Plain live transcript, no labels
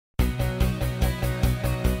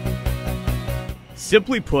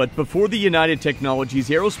Simply put, before the United Technologies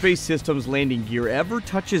Aerospace Systems landing gear ever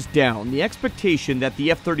touches down, the expectation that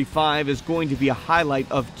the F-35 is going to be a highlight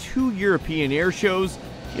of 2 European air shows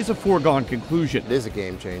is a foregone conclusion. It is a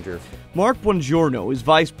game changer. Mark Buongiorno is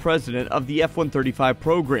vice president of the F-135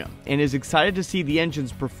 program and is excited to see the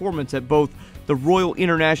engine's performance at both the Royal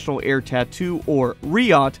International Air Tattoo, or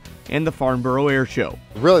RIAT, and the Farnborough Air Show.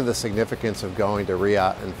 Really, the significance of going to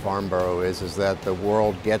RIAT and Farnborough is that the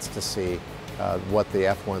world gets to see what the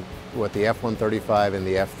F-135 and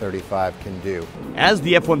the F-35 can do. As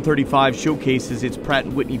the F-135 showcases its Pratt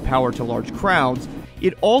Whitney power to large crowds,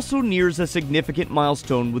 it also nears a significant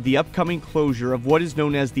milestone with the upcoming closure of what is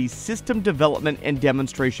known as the System Development and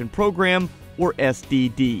Demonstration Program, or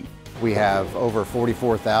SDD. We have over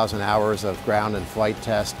 44,000 hours of ground and flight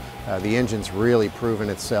test. The engine's really proven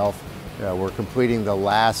itself. We're completing the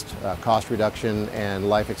last cost reduction and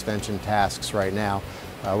life extension tasks right now.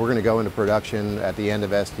 We're going to go into production at the end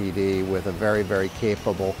of SDD with a very, very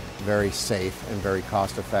capable, very safe, and very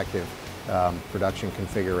cost-effective production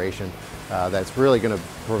configuration that's really going to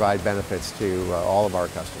provide benefits to all of our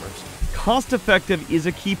customers. Cost-effective is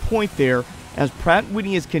a key point there, as Pratt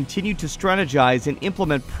Whitney has continued to strategize and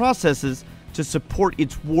implement processes to support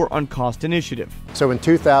its War on Cost initiative. So in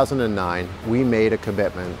 2009, we made a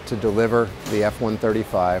commitment to deliver the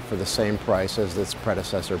F-135 for the same price as its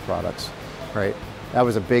predecessor products, right? That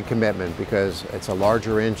was a big commitment because it's a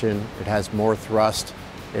larger engine, it has more thrust,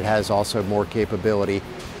 it has also more capability,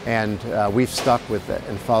 and we've stuck with it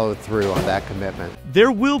and followed through on that commitment.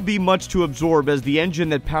 There will be much to absorb as the engine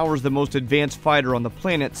that powers the most advanced fighter on the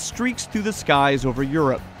planet streaks through the skies over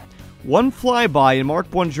Europe. One flyby, and Mark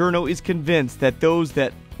Buongiorno is convinced that those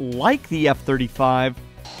that like the F-35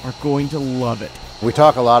 are going to love it. We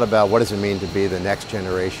talk a lot about what does it mean to be the next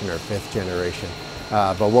generation or fifth generation.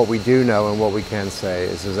 But what we do know and what we can say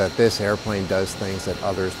is that this airplane does things that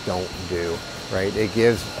others don't do, right? It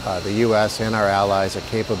gives the U.S. and our allies a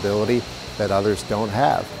capability that others don't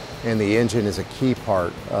have. And the engine is a key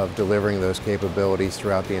part of delivering those capabilities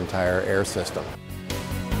throughout the entire air system.